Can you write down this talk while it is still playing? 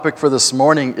Topic for this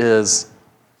morning is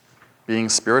being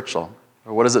spiritual,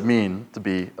 or what does it mean to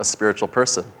be a spiritual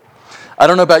person? I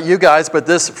don't know about you guys, but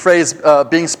this phrase,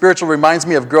 being spiritual, reminds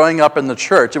me of growing up in the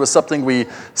church. It was something we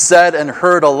said and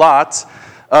heard a lot.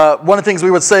 One of the things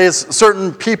we would say is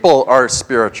certain people are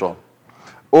spiritual,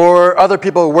 or other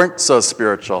people weren't so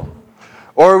spiritual.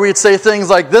 Or we'd say things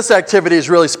like, this activity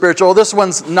is really spiritual, this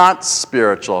one's not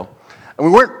spiritual. And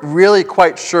we weren't really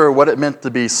quite sure what it meant to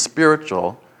be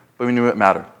spiritual, but we knew it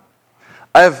mattered.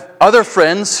 I have other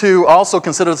friends who also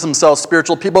consider themselves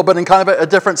spiritual people, but in kind of a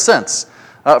different sense.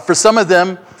 For some of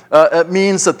them, it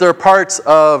means that they're part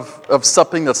of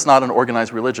something that's not an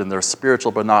organized religion. They're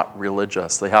spiritual but not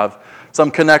religious. They have some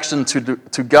connection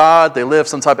to God. They live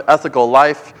some type of ethical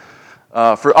life.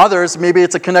 For others, maybe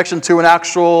it's a connection to an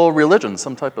actual religion,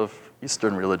 some type of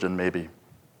Eastern religion maybe.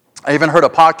 I even heard a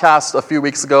podcast a few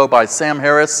weeks ago by Sam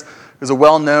Harris, who's a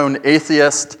well-known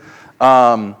atheist.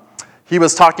 He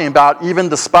was talking about, even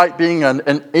despite being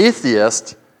an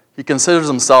atheist, he considers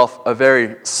himself a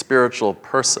very spiritual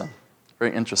person.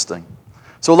 Very interesting.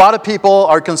 So a lot of people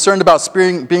are concerned about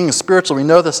being spiritual. We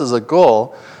know this is a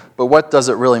goal, but what does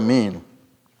it really mean?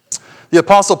 The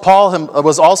Apostle Paul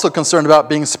was also concerned about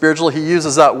being spiritual. He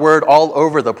uses that word all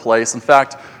over the place. In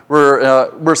fact,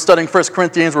 we're studying 1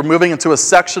 Corinthians. We're moving into a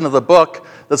section of the book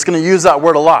that's going to use that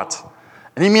word a lot.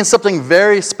 And he means something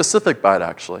very specific by it,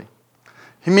 actually.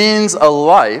 He means a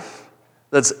life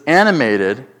that's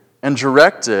animated and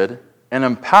directed and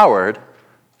empowered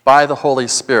by the Holy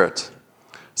Spirit.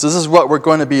 So this is what we're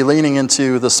going to be leaning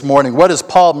into this morning. What does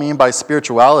Paul mean by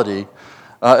spirituality?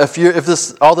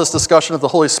 If all this discussion of the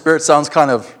Holy Spirit sounds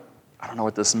kind of, I don't know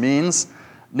what this means.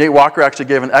 Nate Walker actually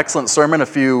gave an excellent sermon a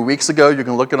few weeks ago. You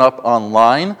can look it up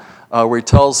online, where he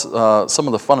tells some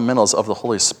of the fundamentals of the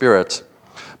Holy Spirit.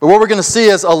 But what we're going to see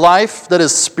is a life that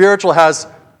is spiritual has,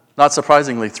 not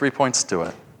surprisingly, 3 points to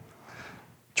it.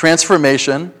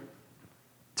 Transformation,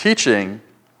 teaching,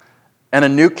 and a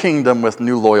new kingdom with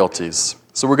new loyalties.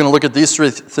 So we're going to look at these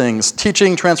three things: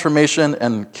 teaching, transformation,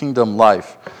 and kingdom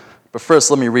life. But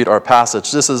first, let me read our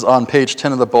passage. This is on page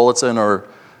 10 of the bulletin or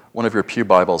one of your pew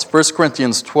Bibles. 1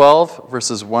 Corinthians 12,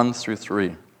 verses 1 through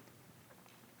 3.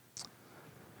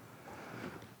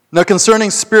 Now concerning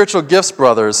spiritual gifts,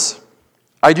 brothers,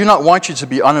 I do not want you to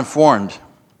be uninformed.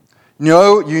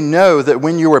 You know that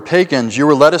when you were pagans, you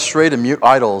were led astray to mute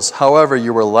idols, however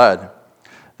you were led.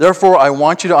 Therefore, I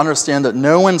want you to understand that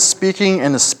no one speaking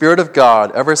in the Spirit of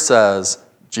God ever says,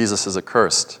 Jesus is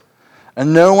accursed.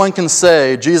 And no one can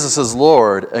say, Jesus is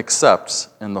Lord, except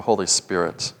in the Holy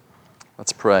Spirit.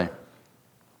 Let's pray.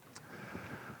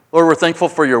 Lord, we're thankful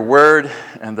for your word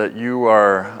and that you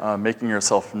are making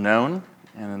yourself known.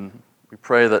 And we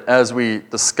pray that as we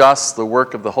discuss the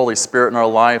work of the Holy Spirit in our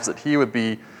lives, that he would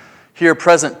be here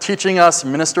present, teaching us,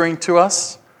 ministering to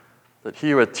us, that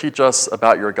he would teach us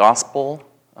about your gospel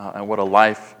and what a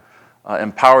life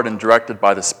empowered and directed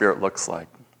by the Spirit looks like.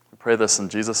 We pray this in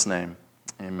Jesus' name.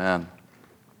 Amen.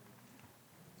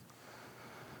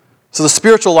 So the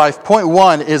spiritual life, point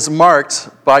one, is marked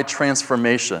by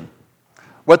transformation.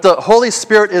 What the Holy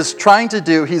Spirit is trying to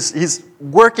do, he's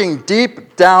working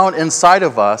deep down inside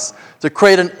of us to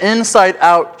create an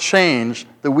inside-out change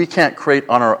that we can't create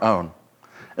on our own.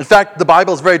 In fact, the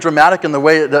Bible is very dramatic in the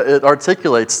way it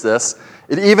articulates this.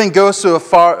 It even goes so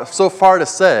far to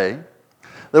say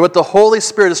that what the Holy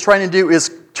Spirit is trying to do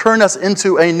is turn us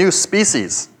into a new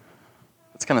species.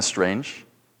 That's kind of strange.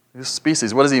 New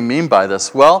species. What does he mean by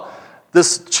this? Well,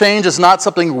 this change is not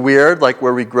something weird, like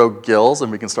where we grow gills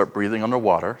and we can start breathing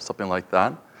underwater, something like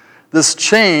that. This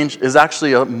change is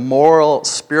actually a moral,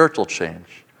 spiritual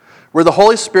change, where the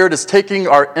Holy Spirit is taking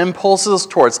our impulses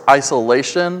towards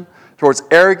isolation, towards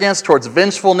arrogance, towards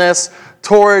vengefulness,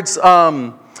 towards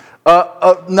not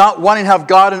wanting to have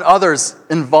God and others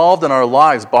involved in our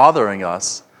lives, bothering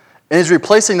us, and he's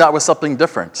replacing that with something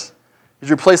different.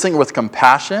 He's replacing it with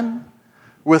compassion,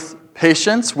 with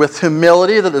patience, with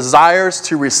humility, the desires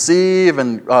to receive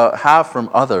and have from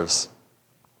others.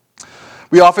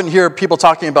 We often hear people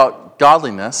talking about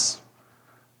godliness.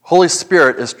 Holy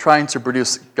Spirit is trying to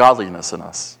produce godliness in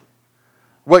us.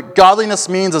 What godliness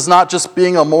means is not just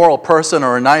being a moral person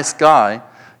or a nice guy.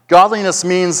 Godliness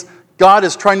means God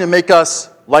is trying to make us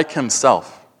like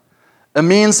himself. It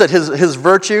means that his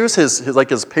virtues,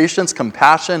 his patience,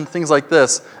 compassion, things like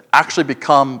this, actually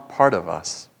become part of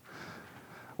us.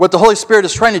 What the Holy Spirit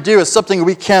is trying to do is something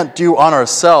we can't do on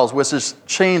ourselves, which is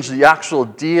change the actual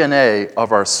DNA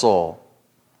of our soul.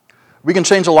 We can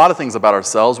change a lot of things about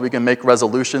ourselves. We can make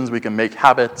resolutions. We can make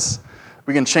habits.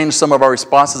 We can change some of our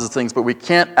responses to things, but we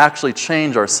can't actually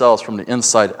change ourselves from the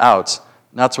inside out.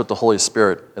 And that's what the Holy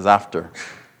Spirit is after.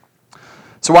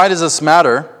 So why does this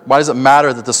matter? Why does it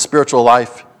matter that the spiritual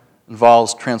life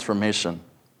involves transformation?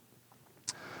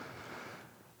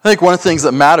 I think one of the things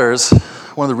that matters,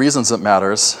 one of the reasons it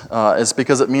matters, is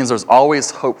because it means there's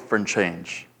always hope for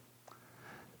change.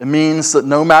 It means that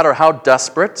no matter how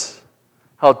desperate,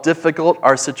 how difficult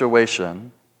our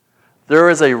situation,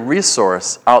 there is a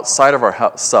resource outside of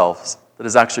ourselves that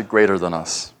is actually greater than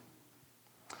us.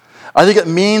 I think it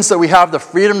means that we have the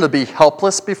freedom to be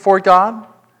helpless before God,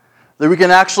 that we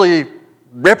can actually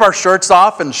rip our shirts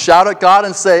off and shout at God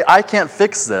and say, I can't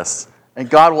fix this. And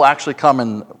God will actually come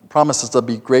and promise us to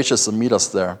be gracious and meet us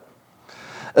there.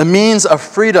 It means a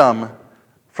freedom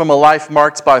from a life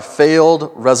marked by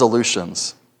failed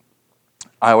resolutions.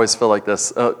 I always feel like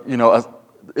this.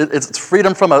 It's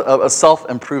freedom from a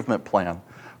self-improvement plan,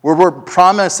 where we're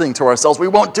promising to ourselves, we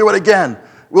won't do it again.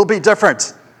 We'll be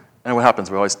different. And what happens?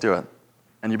 We always do it.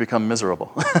 And you become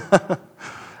miserable.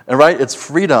 And right, it's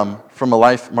freedom from a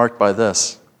life marked by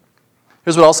this.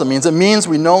 Here's what else it means. It means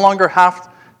we no longer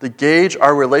have to gauge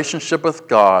our relationship with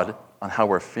God on how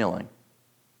we're feeling.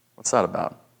 What's that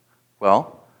about?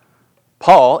 Well,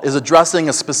 Paul is addressing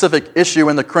a specific issue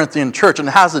in the Corinthian church, and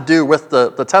it has to do with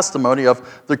the testimony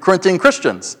of the Corinthian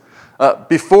Christians.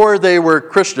 Before they were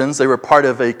Christians, they were part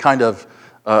of a kind of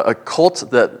a cult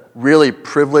that really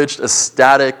privileged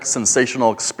ecstatic,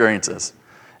 sensational experiences.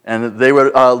 And they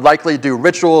would likely do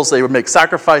rituals, they would make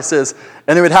sacrifices,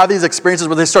 and they would have these experiences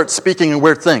where they start speaking in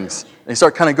weird things. They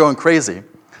start kind of going crazy.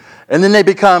 And then they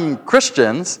become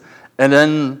Christians, and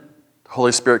then the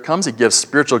Holy Spirit comes, he gives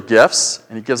spiritual gifts,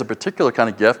 and he gives a particular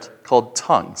kind of gift called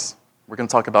tongues. We're going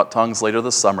to talk about tongues later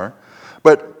this summer.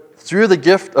 But through the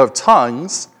gift of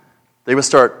tongues, they would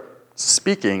start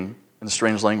speaking in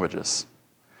strange languages.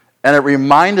 And it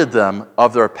reminded them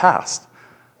of their past,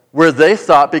 where they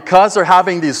thought because they're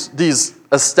having these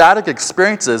ecstatic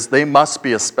experiences, they must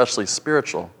be especially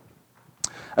spiritual.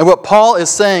 And what Paul is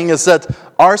saying is that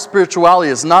our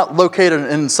spirituality is not located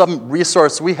in some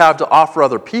resource we have to offer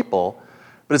other people,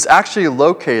 but it's actually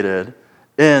located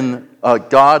in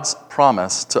God's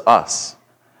promise to us,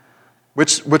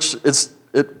 which is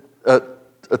an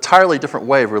entirely different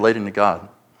way of relating to God.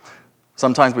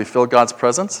 Sometimes we feel God's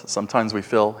presence, sometimes we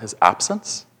feel his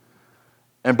absence.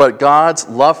 But God's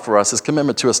love for us, his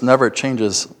commitment to us, never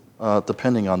changes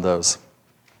depending on those.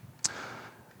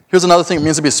 Here's another thing it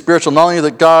means to be spiritual. Not only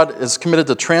that God is committed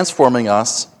to transforming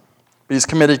us, but he's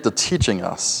committed to teaching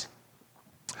us.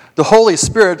 The Holy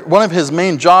Spirit, one of his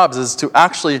main jobs is to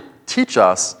actually teach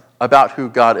us about who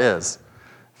God is.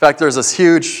 In fact, there's this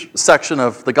huge section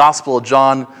of the Gospel of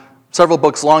John, several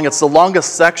books long. It's the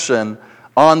longest section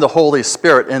on the Holy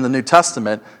Spirit in the New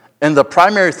Testament. And the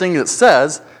primary thing it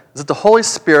says is that the Holy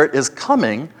Spirit is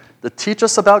coming to teach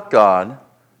us about God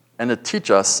and to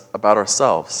teach us about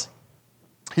ourselves.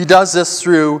 He does this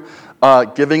through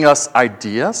giving us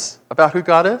ideas about who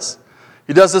God is.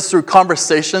 He does this through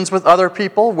conversations with other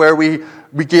people where we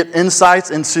get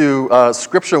insights into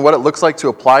Scripture and what it looks like to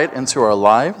apply it into our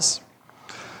lives.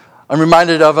 I'm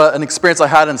reminded of an experience I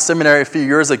had in seminary a few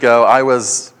years ago. I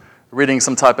was reading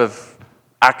some type of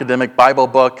academic Bible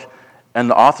book, and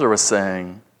the author was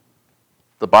saying,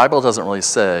 the Bible doesn't really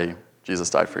say Jesus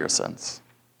died for your sins.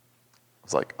 I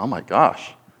was like, oh my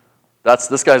gosh,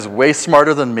 this guy's way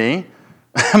smarter than me.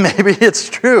 Maybe it's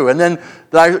true. And then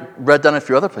I read down a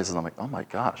few other places, and I'm like, oh my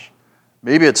gosh,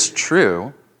 maybe it's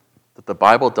true that the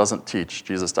Bible doesn't teach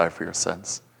Jesus died for your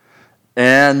sins.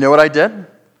 And you know what I did?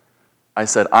 I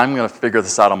said, I'm going to figure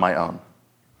this out on my own.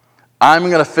 I'm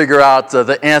going to figure out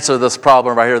the answer to this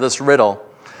problem right here, this riddle.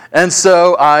 And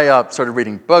so I started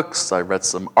reading books, I read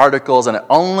some articles, and it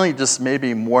only just made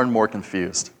me more and more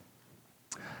confused.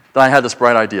 Then I had this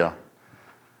bright idea.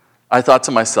 I thought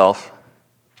to myself,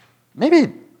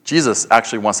 maybe Jesus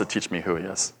actually wants to teach me who he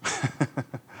is.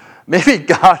 Maybe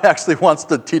God actually wants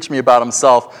to teach me about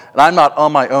himself, and I'm not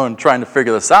on my own trying to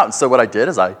figure this out. And so what I did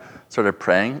is I started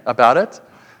praying about it,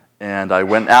 and I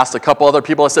went and asked a couple other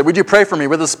people. I said, would you pray for me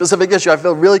with a specific issue? I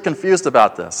feel really confused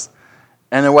about this.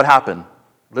 And then what happened?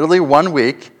 Literally 1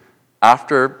 week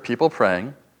after people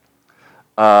praying,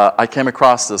 I came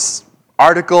across this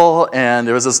article, and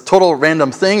it was this total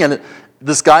random thing, and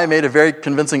this guy made a very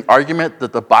convincing argument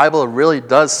that the Bible really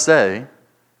does say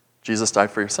Jesus died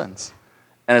for your sins.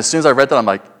 And as soon as I read that, I'm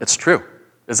like, it's true.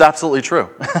 It's absolutely true.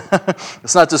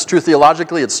 It's not just true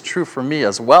theologically, it's true for me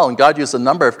as well. And God used a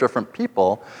number of different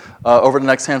people over the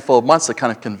next handful of months to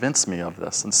kind of convince me of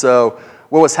this. And so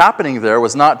what was happening there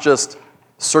was not just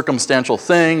circumstantial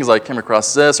things, I came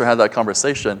across this or had that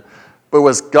conversation, but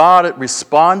was God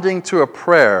responding to a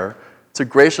prayer to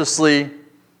graciously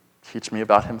teach me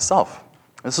about himself.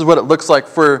 This is what it looks like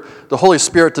for the Holy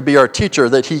Spirit to be our teacher,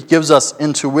 that he gives us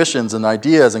intuitions and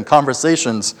ideas and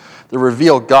conversations that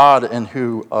reveal God and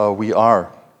who we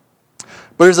are.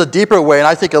 But there's a deeper way, and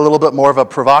I think a little bit more of a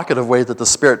provocative way that the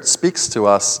Spirit speaks to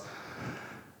us.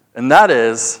 And that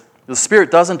is, the Spirit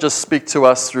doesn't just speak to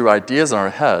us through ideas in our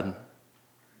head.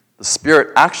 The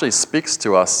Spirit actually speaks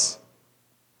to us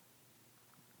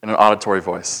in an auditory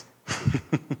voice.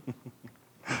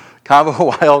 Kind of a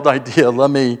wild idea. Let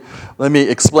me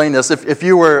explain this. If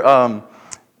you were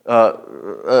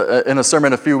in a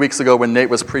sermon a few weeks ago when Nate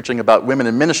was preaching about women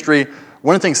in ministry,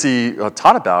 one of the things he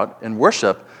taught about in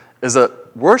worship is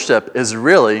that worship is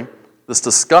really this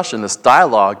discussion, this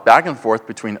dialogue back and forth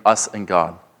between us and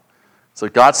God. So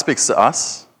God speaks to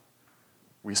us,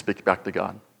 we speak back to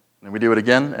God. And we do it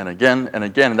again and again and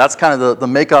again. And that's kind of the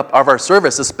makeup of our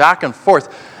service, this back and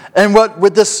forth. And what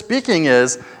with this speaking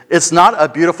is, it's not a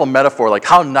beautiful metaphor, like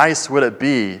how nice would it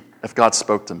be if God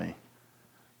spoke to me?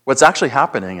 What's actually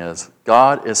happening is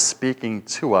God is speaking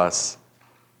to us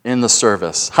in the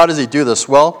service. How does he do this?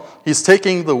 Well, he's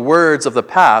taking the words of the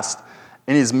past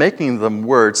and he's making them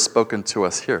words spoken to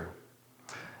us here.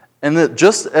 And that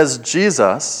just as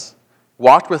Jesus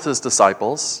walked with his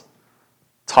disciples,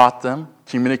 taught them,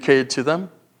 communicated to them,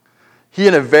 he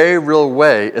in a very real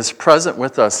way is present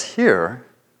with us here,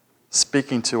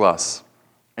 speaking to us.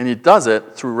 And he does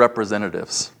it through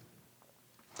representatives.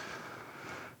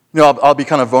 You know, I'll be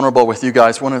kind of vulnerable with you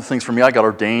guys. One of the things for me, I got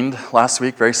ordained last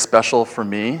week, very special for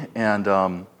me.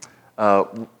 And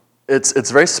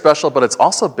it's very special, but it's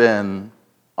also been,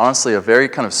 honestly, a very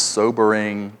kind of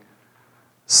sobering,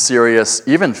 serious,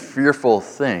 even fearful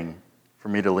thing for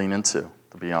me to lean into,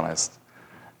 to be honest.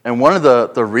 And one of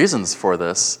the reasons for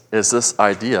this is this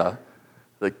idea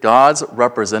that God's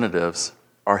representatives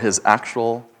are his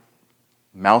actual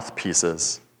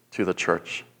mouthpieces to the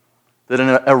church. That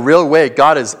in a real way,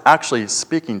 God is actually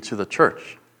speaking to the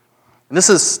church. And this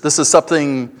is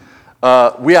something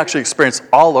we actually experience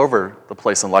all over the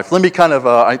place in life. Let me kind of,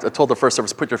 I told the first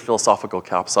service, put your philosophical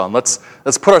caps on. Let's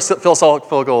put our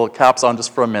philosophical caps on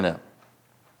just for a minute.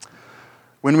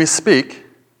 When we speak,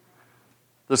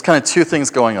 there's kind of two things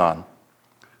going on.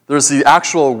 There's the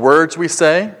actual words we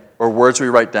say, or words we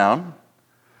write down.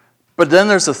 But then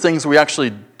there's the things we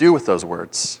actually do with those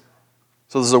words.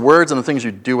 So there's the words and the things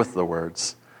you do with the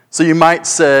words. So you might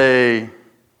say,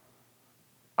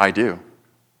 I do.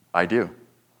 I do.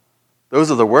 Those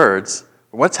are the words.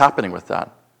 But what's happening with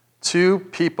that? Two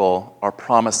people are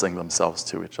promising themselves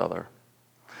to each other.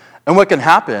 And what can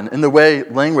happen in the way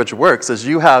language works is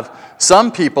you have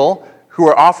some people who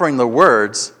are offering the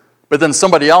words, but then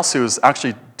somebody else who's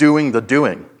actually doing the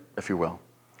doing, if you will.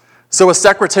 So a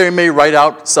secretary may write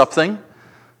out something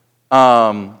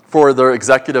for their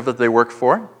executive that they work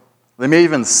for. They may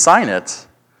even sign it.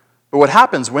 But what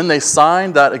happens when they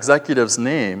sign that executive's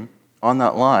name on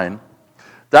that line,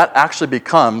 that actually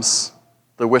becomes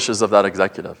the wishes of that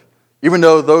executive. Even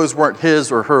though those weren't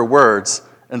his or her words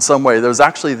in some way, there's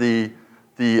actually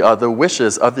the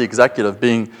wishes of the executive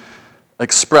being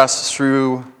expressed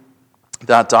through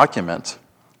that document.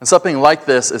 And something like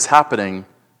this is happening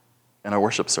in a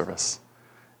worship service,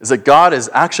 is that God is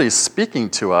actually speaking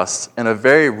to us in a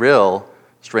very real,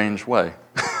 strange way.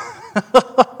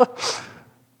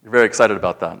 You're very excited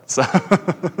about that. So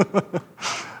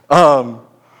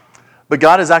but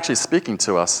God is actually speaking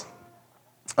to us.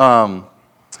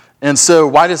 And so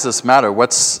why does this matter?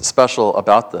 What's special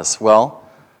about this? Well,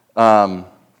 I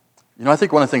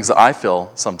think one of the things that I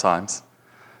feel sometimes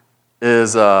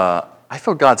is I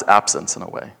feel God's absence in a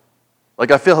way. Like,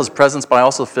 I feel his presence, but I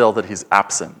also feel that he's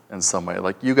absent in some way.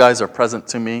 Like, you guys are present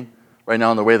to me right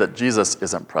now in the way that Jesus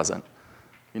isn't present.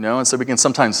 And so we can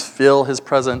sometimes feel his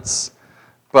presence,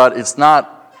 but it's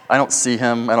not, I don't see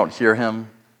him, I don't hear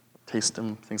him, taste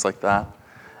him, things like that.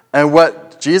 And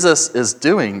what Jesus is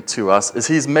doing to us is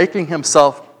he's making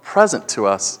himself present to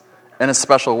us in a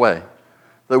special way.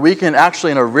 That we can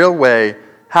actually, in a real way,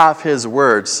 have his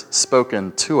words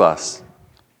spoken to us.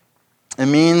 It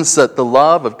means that the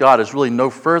love of God is really no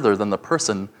further than the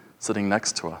person sitting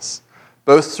next to us.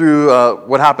 Both through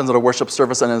what happens at a worship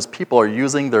service and as people are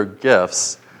using their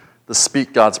gifts to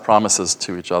speak God's promises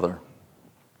to each other.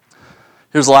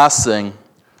 Here's the last thing.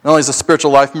 Not only is the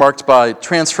spiritual life marked by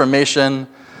transformation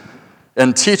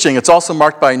and teaching, it's also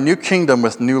marked by a new kingdom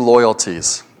with new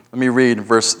loyalties. Let me read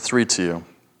verse 3 to you.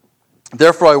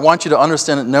 Therefore, I want you to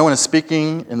understand that no one is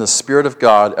speaking in the Spirit of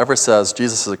God ever says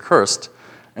Jesus is accursed,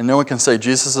 and no one can say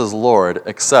Jesus is Lord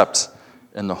except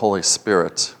in the Holy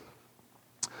Spirit.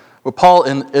 What Paul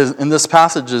in this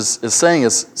passage is saying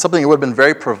is something that would have been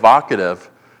very provocative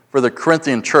for the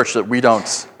Corinthian church that we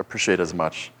don't appreciate as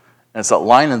much. And it's that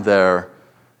line in there,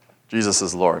 Jesus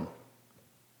is Lord.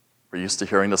 We're used to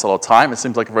hearing this all the time. It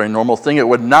seems like a very normal thing. It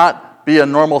would not be a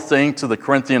normal thing to the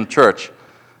Corinthian church.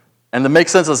 And to make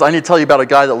sense of this, I need to tell you about a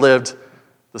guy that lived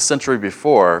the century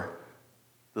before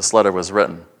this letter was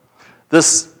written.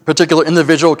 This particular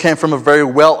individual came from a very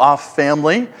well-off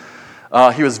family.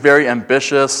 He was very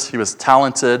ambitious. He was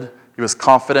talented. He was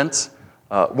confident.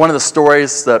 One of the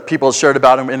stories that people shared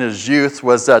about him in his youth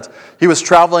was that he was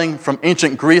traveling from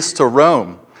ancient Greece to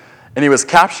Rome, and he was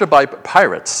captured by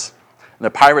pirates. And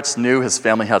the pirates knew his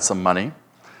family had some money,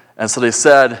 and so they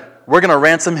said, we're going to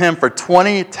ransom him for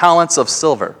 20 talents of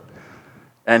silver.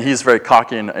 And he's very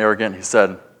cocky and arrogant. He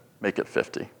said, make it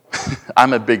 50.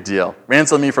 I'm a big deal.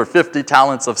 Ransom me for 50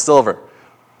 talents of silver.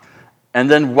 And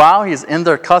then while he's in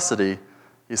their custody,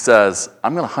 he says,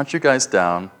 I'm going to hunt you guys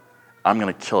down. I'm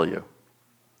going to kill you.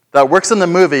 That works in the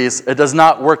movies. It does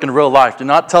not work in real life. Do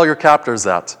not tell your captors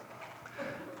that.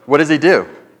 What does he do?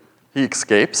 He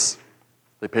escapes.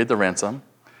 They paid the ransom.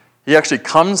 He actually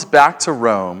comes back to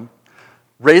Rome,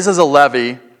 raises a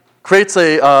levy, creates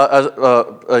a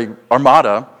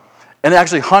armada, and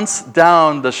actually hunts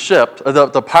down the ship,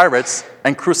 the pirates,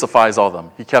 and crucifies all of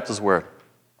them. He kept his word.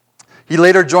 He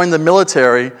later joined the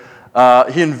military.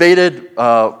 He invaded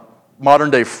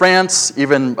modern-day France,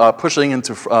 even pushing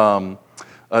into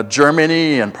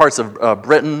Germany and parts of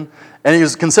Britain. And he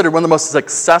was considered one of the most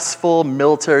successful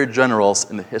military generals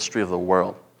in the history of the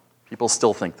world. People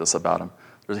still think this about him.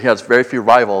 He has very few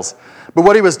rivals. But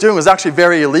what he was doing was actually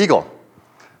very illegal.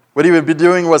 What he would be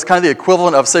doing was kind of the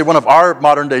equivalent of, say, one of our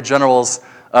modern-day generals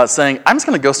saying, I'm just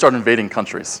going to go start invading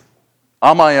countries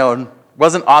on my own.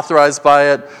 Wasn't authorized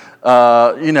by it.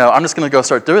 I'm just going to go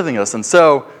start doing this. And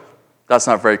so that's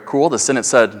not very cool. The Senate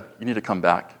said, you need to come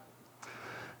back.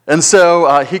 And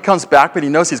so he comes back, but he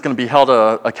knows he's going to be held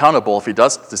accountable if he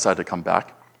does decide to come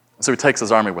back. So he takes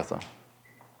his army with him.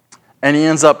 And he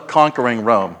ends up conquering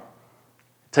Rome,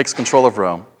 takes control of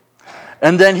Rome.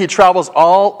 And then he travels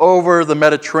all over the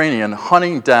Mediterranean,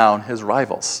 hunting down his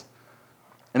rivals.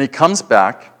 And he comes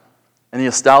back, and he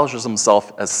establishes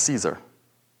himself as Caesar.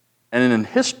 And in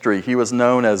history, he was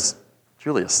known as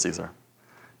Julius Caesar.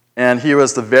 And he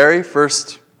was the very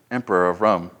first emperor of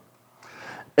Rome.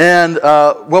 And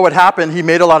what would happen, he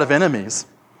made a lot of enemies.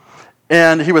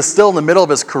 And he was still in the middle of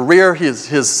his career. He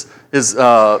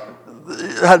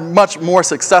had much more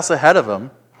success ahead of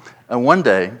him. And one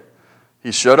day,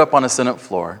 he showed up on a Senate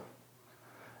floor,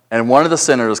 and one of the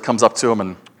senators comes up to him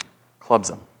and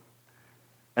clubs him.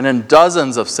 And then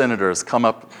dozens of senators come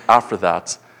up after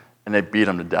that, and they beat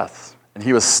him to death. And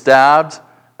he was stabbed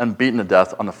and beaten to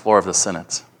death on the floor of the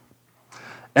Senate.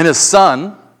 And his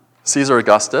son, Caesar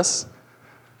Augustus,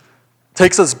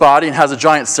 takes his body and has a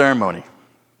giant ceremony.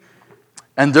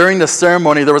 And during the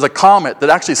ceremony, there was a comet that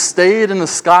actually stayed in the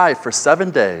sky for 7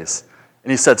 days.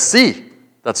 And he said, see,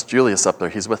 that's Julius up there.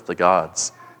 He's with the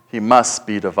gods. He must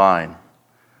be divine.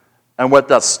 And what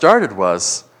that started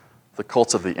was the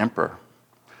cult of the emperor,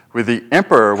 where the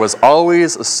emperor was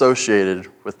always associated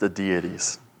with the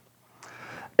deities.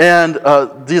 And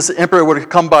this emperor would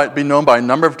be known by a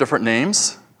number of different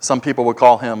names. Some people would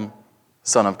call him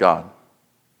Son of God.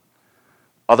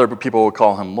 Other people would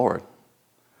call him Lord.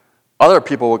 Other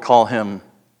people would call him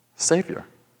Savior.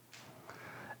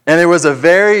 And it was a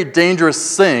very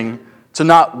dangerous thing to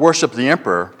not worship the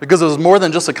emperor, because it was more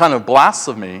than just a kind of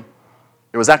blasphemy.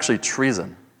 It was actually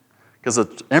treason, because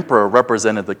the emperor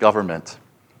represented the government.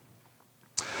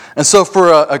 And so for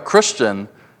a Christian,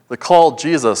 to call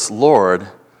Jesus Lord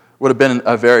would have been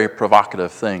a very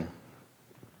provocative thing.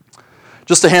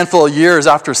 Just a handful of years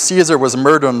after Caesar was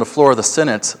murdered on the floor of the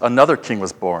Senate, another king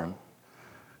was born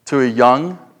to a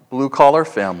young blue-collar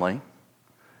family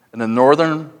in the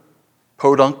northern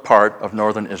podunk part of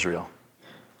northern Israel.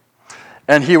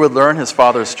 And he would learn his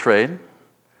father's trade,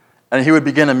 and he would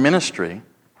begin a ministry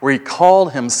where he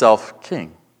called himself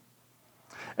king.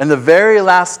 And the very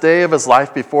last day of his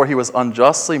life before he was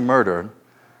unjustly murdered,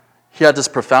 he had this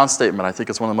profound statement. I think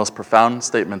it's one of the most profound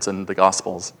statements in the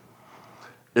Gospels,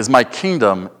 is my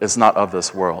kingdom is not of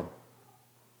this world.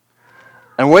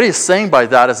 And what he's saying by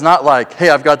that is not like, hey,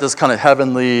 I've got this kind of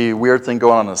heavenly weird thing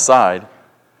going on the side.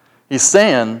 He's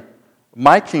saying,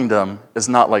 my kingdom is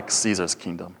not like Caesar's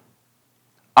kingdom.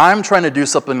 I'm trying to do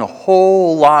something a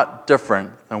whole lot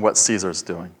different than what Caesar's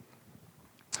doing.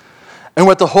 And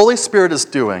what the Holy Spirit is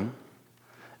doing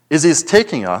is he's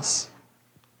taking us,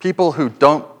 people who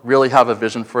don't really have a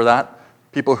vision for that,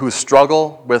 people who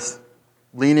struggle with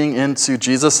leaning into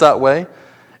Jesus that way,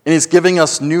 and he's giving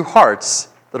us new hearts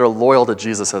that are loyal to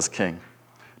Jesus as king.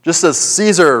 Just as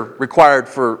Caesar required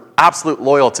for absolute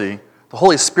loyalty, the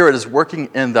Holy Spirit is working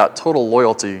in that total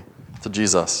loyalty to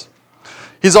Jesus.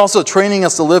 He's also training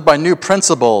us to live by new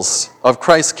principles of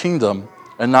Christ's kingdom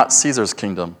and not Caesar's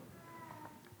kingdom.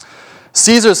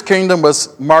 Caesar's kingdom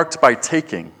was marked by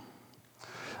taking.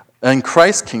 In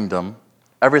Christ's kingdom,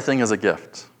 everything is a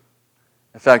gift.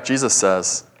 In fact, Jesus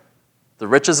says, "The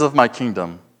riches of my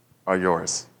kingdom are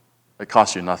yours. It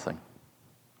costs you nothing."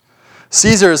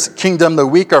 Caesar's kingdom, the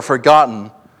weak are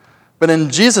forgotten, but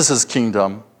in Jesus'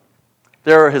 kingdom,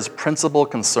 they are his principal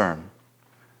concern.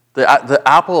 The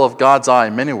apple of God's eye,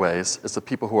 in many ways, is the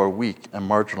people who are weak and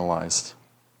marginalized.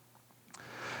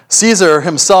 Caesar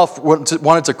himself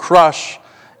wanted to crush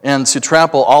and to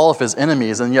trample all of his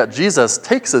enemies, and yet Jesus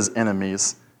takes his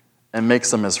enemies and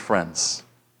makes them his friends,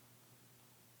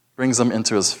 brings them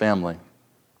into his family.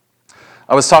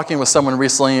 I was talking with someone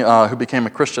recently who became a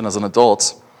Christian as an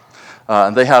adult,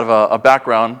 and they have a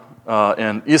background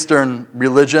in Eastern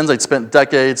religions. They'd spent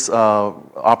decades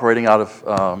operating out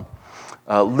of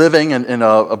living in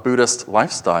a Buddhist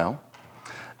lifestyle.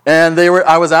 And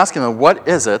I was asking them, what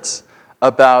is it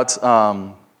about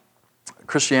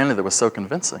Christianity that was so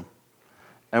convincing?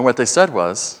 And what they said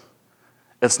was,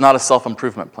 it's not a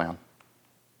self-improvement plan.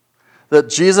 That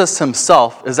Jesus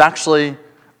himself is actually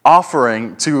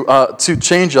offering to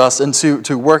change us and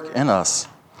to work in us.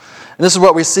 And this is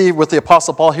what we see with the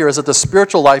Apostle Paul here, is that the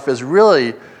spiritual life is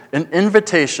really an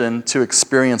invitation to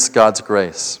experience God's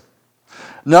grace.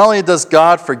 Not only does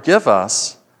God forgive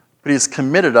us, but he's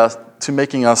committed us to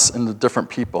making us into different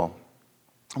people.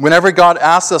 Whenever God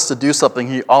asks us to do something,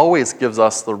 he always gives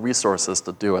us the resources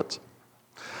to do it.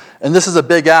 And this is a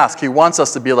big ask. He wants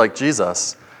us to be like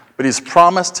Jesus, but he's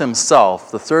promised himself,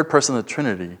 the third person of the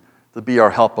Trinity, to be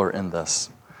our helper in this.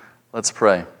 Let's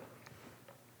pray.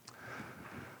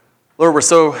 Lord, we're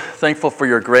so thankful for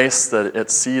your grace that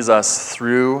it sees us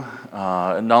through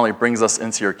and not only brings us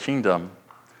into your kingdom,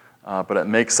 but it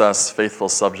makes us faithful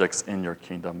subjects in your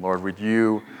kingdom. Lord, would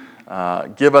you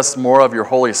give us more of your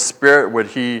Holy Spirit? Would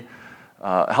he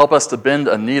help us to bend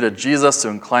a knee to Jesus, to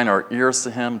incline our ears to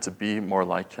him, to be more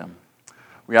like him?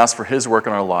 We ask for his work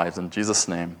in our lives. In Jesus'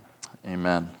 name,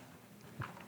 amen.